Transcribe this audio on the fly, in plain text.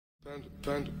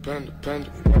Panda.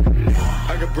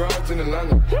 I got broads in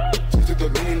Atlanta. Just to throw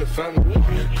me in the family.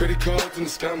 Credit cards and the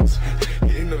scammers.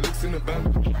 Getting no licks in the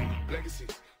band. Legacies.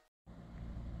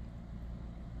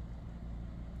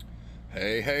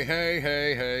 Hey, hey, hey,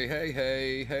 hey, hey, hey,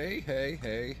 hey, hey, hey,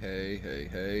 hey, hey, hey,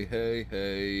 hey, hey,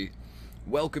 hey.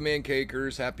 Welcome in,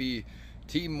 Cakers. Happy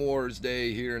Team Wars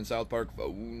Day here in South Park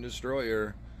Phone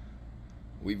Destroyer.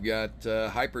 We've got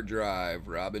Hyperdrive,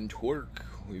 Robin Twerk.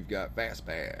 We've got Fast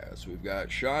Pass. We've got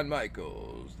Shawn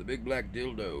Michaels, the Big Black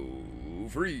Dildo,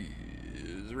 Freeze,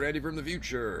 Randy from the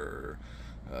Future,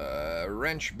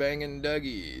 Wrench Banging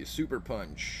Dougie, Super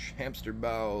Punch, Hamster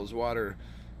Bowels, Water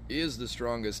is the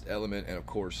strongest element, and of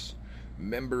course,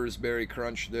 Members Berry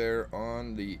Crunch there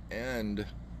on the end.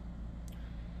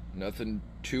 Nothing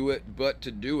to it but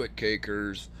to do it,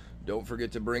 Cakers. Don't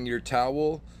forget to bring your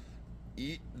towel.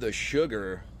 Eat the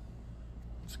sugar.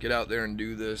 Let's get out there and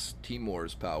do this Team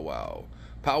Wars powwow.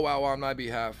 Powwow on my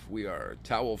behalf. We are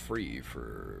towel free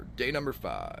for day number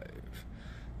 5.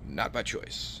 Not by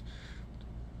choice.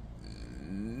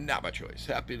 Not by choice.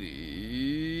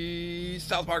 Happy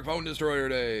South Park Phone Destroyer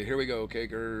Day. Here we go,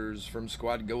 Cakers. From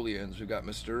Squad Golians, we've got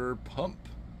Mr. Pump.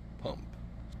 What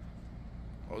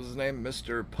was his name?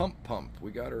 Mr. Pump.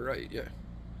 We got it right, yeah.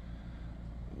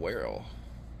 Well,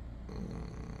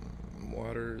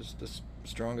 water's the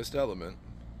strongest element.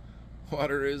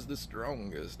 Water is the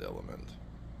strongest element.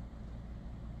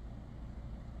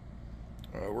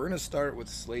 We're going to start with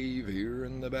Slave here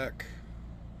in the back.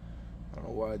 I don't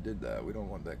know why I did that. We don't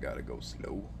want that guy to go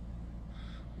slow.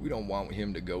 We don't want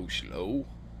him to go slow.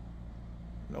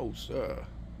 No, sir.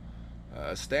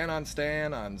 Stand on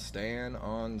Stan on Stan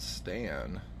on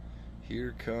Stan.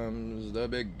 Here comes the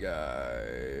big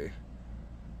guy.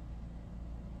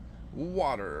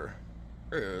 Water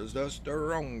is the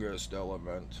strongest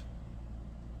element.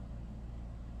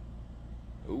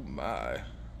 Oh my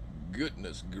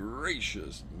goodness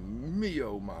gracious me,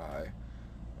 oh my.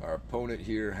 Our opponent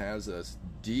here has us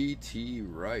DT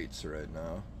rights right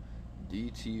now.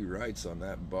 DT rights on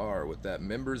that bar with that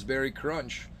Members Berry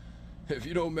Crunch. If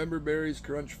you don't remember Berry's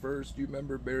Crunch first, you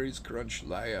remember Berry's Crunch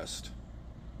last.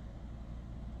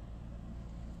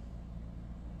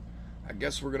 I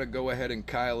guess we're gonna go ahead and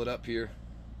Kyle it up here.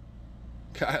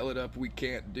 Kyle it up we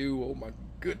can't do. Oh my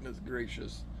goodness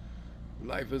gracious.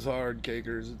 Life is hard,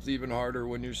 Cakers. It's even harder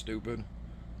when you're stupid.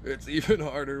 It's even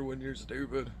harder when you're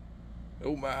stupid.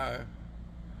 Oh my.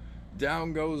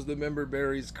 Down goes the Member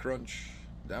Berry's Crunch.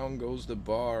 Down goes the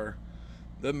bar.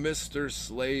 The Mr.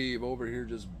 Slave over here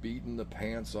just beating the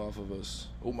pants off of us.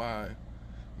 Oh my.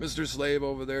 Mr. Slave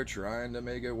over there trying to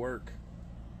make it work.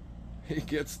 He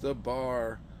gets the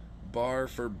bar. Bar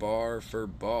for bar for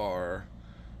bar.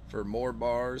 For more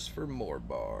bars for more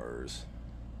bars.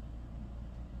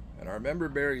 And our Member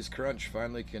Berry's Crunch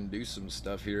finally can do some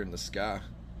stuff here in the sky.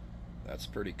 That's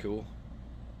pretty cool.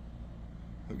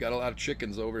 We've got a lot of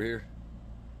chickens over here.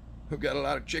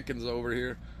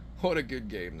 What a good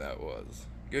game that was.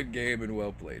 Good game and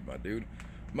well played, my dude.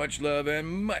 Much love and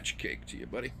much cake to you,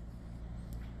 buddy.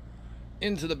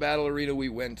 Into the battle arena we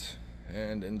went.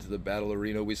 And into the battle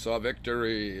arena we saw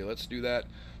victory. Let's do that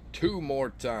 2 more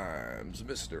times.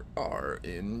 Mr. R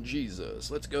in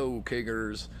Jesus. Let's go,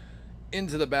 Cakers.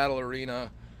 Into the battle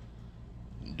arena.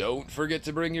 Don't forget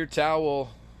to bring your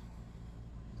towel.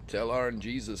 Tell R and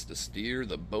Jesus to steer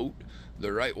the boat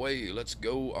the right way. Let's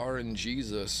go, R and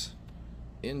Jesus.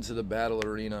 Into the battle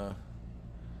arena.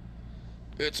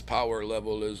 Its power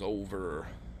level is over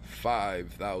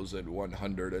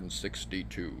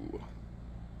 5,162.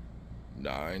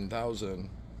 9,000.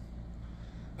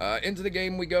 Into the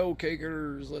game we go,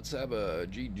 Cakers. Let's have a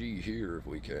GG here if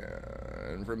we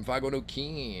can. From Fago no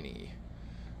Kini.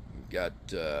 We've got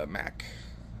Mac.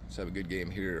 Let's have a good game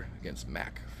here against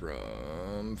Mac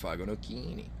from Fago no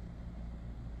Kini.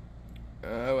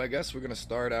 I guess we're going to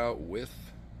start out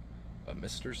with a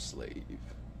Mr. Slave.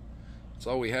 That's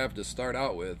all we have to start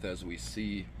out with as we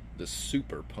see the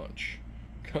Super Punch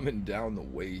coming down the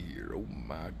way here. Oh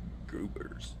my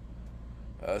goobers.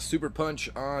 Super Punch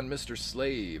on Mr.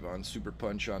 Slave. On Super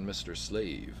Punch on Mr.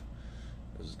 Slave.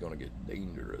 This is going to get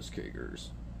dangerous,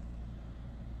 Cakers.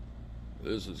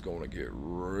 This is going to get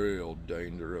real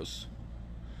dangerous.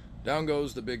 Down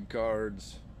goes the big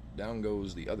cards. Down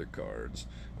goes the other cards.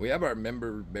 We have our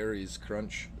Member Berry's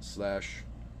Crunch /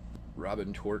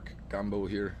 Robin Twerk combo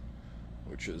here,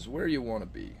 which is where you want to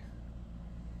be.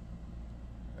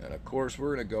 And of course,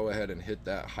 we're going to go ahead and hit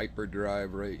that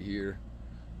Hyperdrive right here.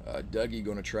 Dougie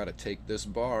going to try to take this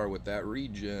bar with that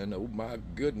regen. Oh my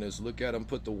goodness, look at him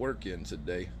put the work in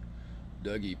today.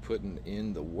 Dougie putting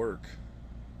in the work.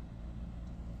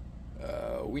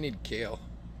 We need Kale.